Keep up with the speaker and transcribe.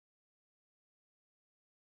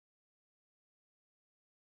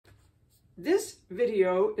This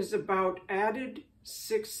video is about added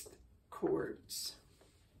sixth chords.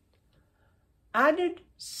 Added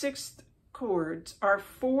sixth chords are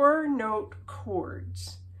four-note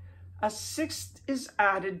chords. A sixth is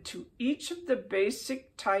added to each of the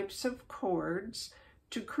basic types of chords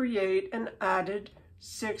to create an added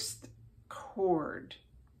sixth chord.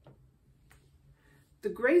 The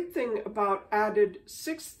great thing about added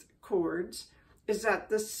sixth chords is that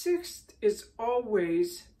the sixth is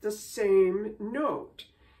always the same note.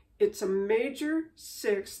 It's a major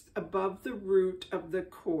sixth above the root of the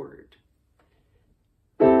chord.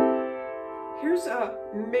 Here's a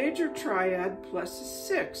major triad plus a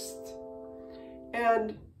sixth,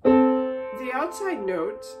 and the outside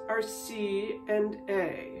notes are C and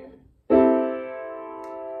A.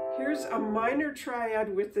 Here's a minor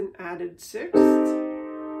triad with an added sixth.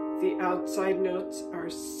 The outside notes are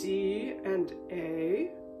C and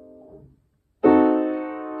A.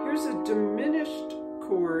 Here's a diminished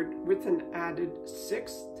chord with an added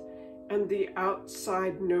sixth, and the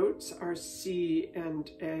outside notes are C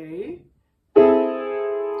and A.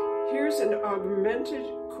 Here's an augmented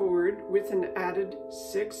chord with an added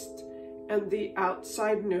sixth, and the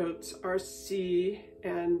outside notes are C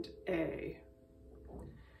and A.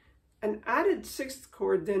 An added sixth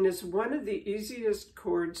chord then is one of the easiest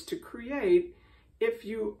chords to create if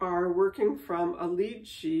you are working from a lead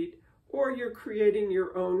sheet or you're creating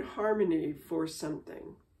your own harmony for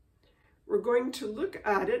something. We're going to look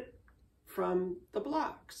at it from the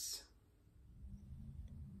blocks.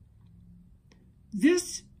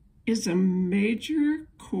 This is a major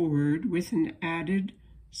chord with an added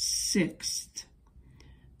sixth.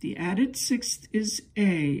 The added sixth is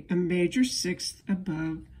A, a major sixth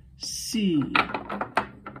above C.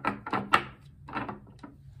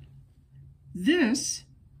 This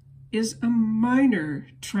is a minor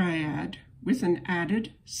triad with an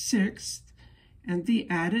added sixth, and the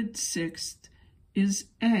added sixth is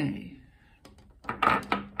A.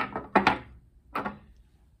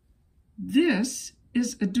 This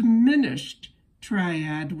is a diminished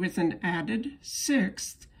triad with an added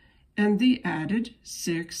sixth, and the added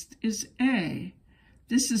sixth is A.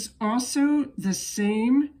 This is also the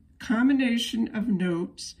same combination of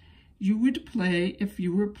notes you would play if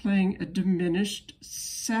you were playing a diminished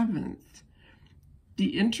seventh.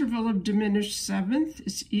 The interval of diminished seventh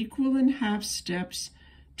is equal in half steps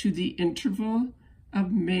to the interval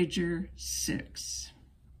of major six.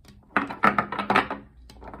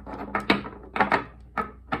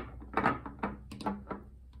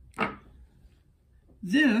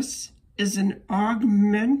 This is an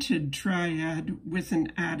augmented triad with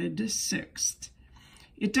an added sixth.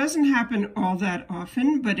 It doesn't happen all that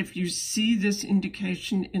often, but if you see this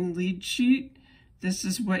indication in lead sheet, this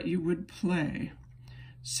is what you would play.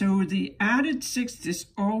 So the added sixth is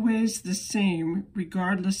always the same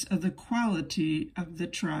regardless of the quality of the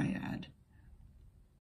triad.